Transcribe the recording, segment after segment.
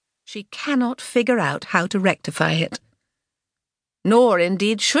She cannot figure out how to rectify it. Nor,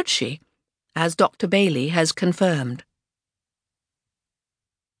 indeed, should she, as Dr. Bailey has confirmed.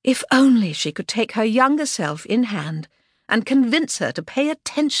 If only she could take her younger self in hand and convince her to pay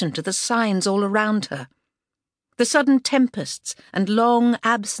attention to the signs all around her. The sudden tempests and long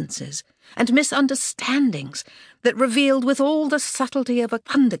absences and misunderstandings that revealed with all the subtlety of a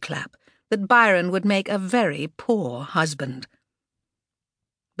thunderclap that Byron would make a very poor husband.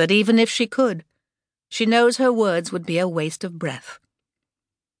 But even if she could, she knows her words would be a waste of breath.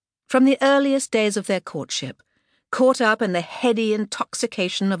 From the earliest days of their courtship, caught up in the heady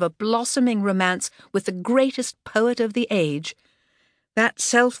intoxication of a blossoming romance with the greatest poet of the age, that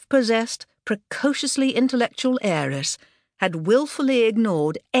self-possessed, precociously intellectual heiress had wilfully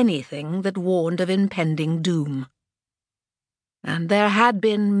ignored anything that warned of impending doom. And there had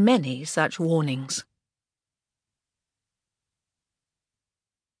been many such warnings.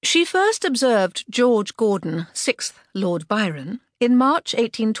 She first observed George Gordon, 6th Lord Byron, in March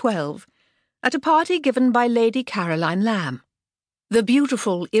 1812, at a party given by Lady Caroline Lamb, the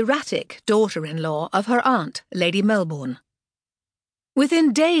beautiful, erratic daughter-in-law of her aunt, Lady Melbourne.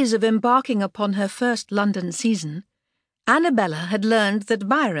 Within days of embarking upon her first London season, Annabella had learned that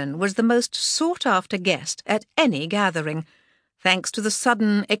Byron was the most sought-after guest at any gathering, thanks to the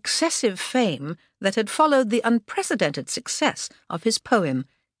sudden, excessive fame that had followed the unprecedented success of his poem,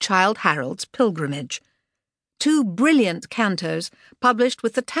 Childe Harold's Pilgrimage. 2 brilliant cantos, published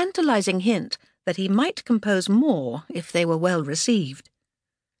with the tantalizing hint that he might compose more if they were well received.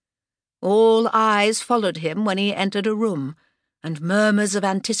 All eyes followed him when he entered a room, and murmurs of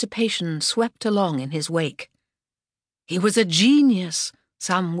anticipation swept along in his wake. He was a genius,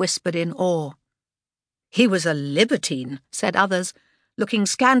 some whispered in awe. He was a libertine, said others, looking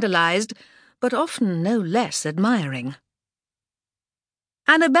scandalized, but often no less admiring.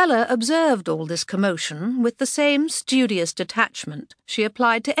 Annabella observed all this commotion with the same studious detachment she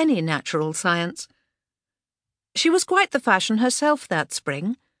applied to any natural science. She was quite the fashion herself that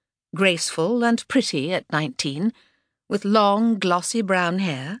spring, graceful and pretty at 19, with long, glossy brown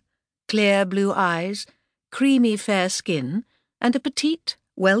hair, clear blue eyes, creamy fair skin, and a petite,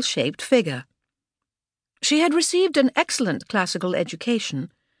 well-shaped figure. She had received an excellent classical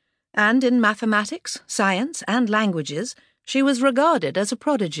education, and in mathematics, science, and languages she was regarded as a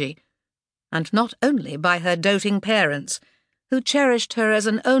prodigy, and not only by her doting parents, who cherished her as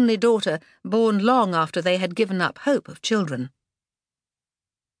an only daughter born long after they had given up hope of children.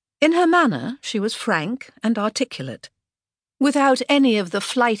 In her manner she was frank and articulate, without any of the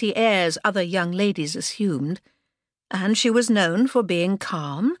flighty airs other young ladies assumed, and she was known for being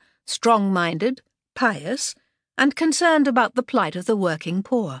calm, strong-minded, pious, and concerned about the plight of the working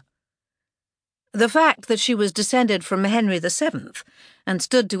poor. The fact that she was descended from Henry VII and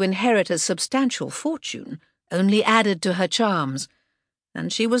stood to inherit a substantial fortune only added to her charms,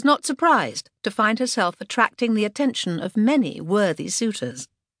 and she was not surprised to find herself attracting the attention of many worthy suitors.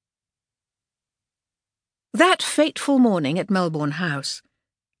 That fateful morning at Melbourne House,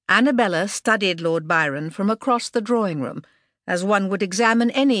 Annabella studied Lord Byron from across the drawing-room, as one would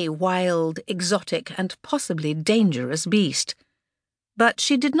examine any wild, exotic, and possibly dangerous beast. But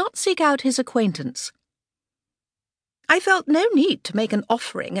she did not seek out his acquaintance. "I felt no need to make an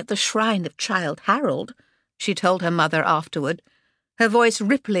offering at the shrine of Childe Harold," she told her mother afterward, her voice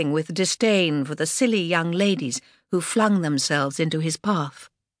rippling with disdain for the silly young ladies who flung themselves into his path.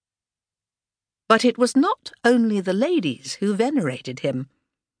 But it was not only the ladies who venerated him.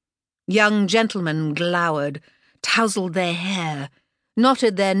 Young gentlemen glowered, tousled their hair,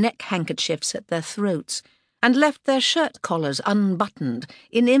 knotted their neck-handkerchiefs at their throats, and left their shirt-collars unbuttoned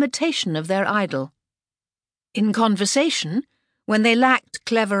in imitation of their idol. In conversation, when they lacked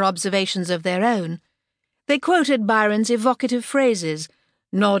clever observations of their own, they quoted Byron's evocative phrases,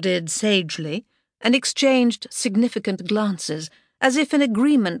 nodded sagely, and exchanged significant glances, as if in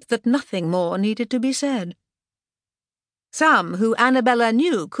agreement that nothing more needed to be said. Some, who Annabella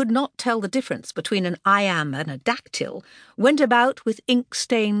knew could not tell the difference between an iamb and a dactyl, went about with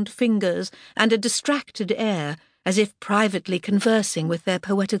ink-stained fingers and a distracted air, as if privately conversing with their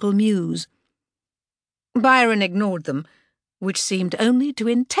poetical muse. Byron ignored them, which seemed only to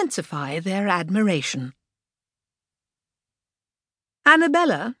intensify their admiration.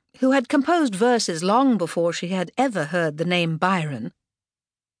 Annabella, who had composed verses long before she had ever heard the name Byron,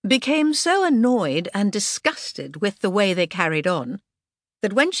 became so annoyed and disgusted with the way they carried on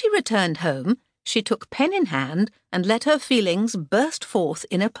that when she returned home she took pen in hand and let her feelings burst forth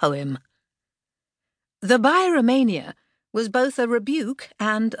in a poem. The Byromania was both a rebuke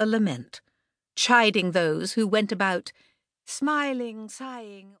and a lament, chiding those who went about smiling, sighing,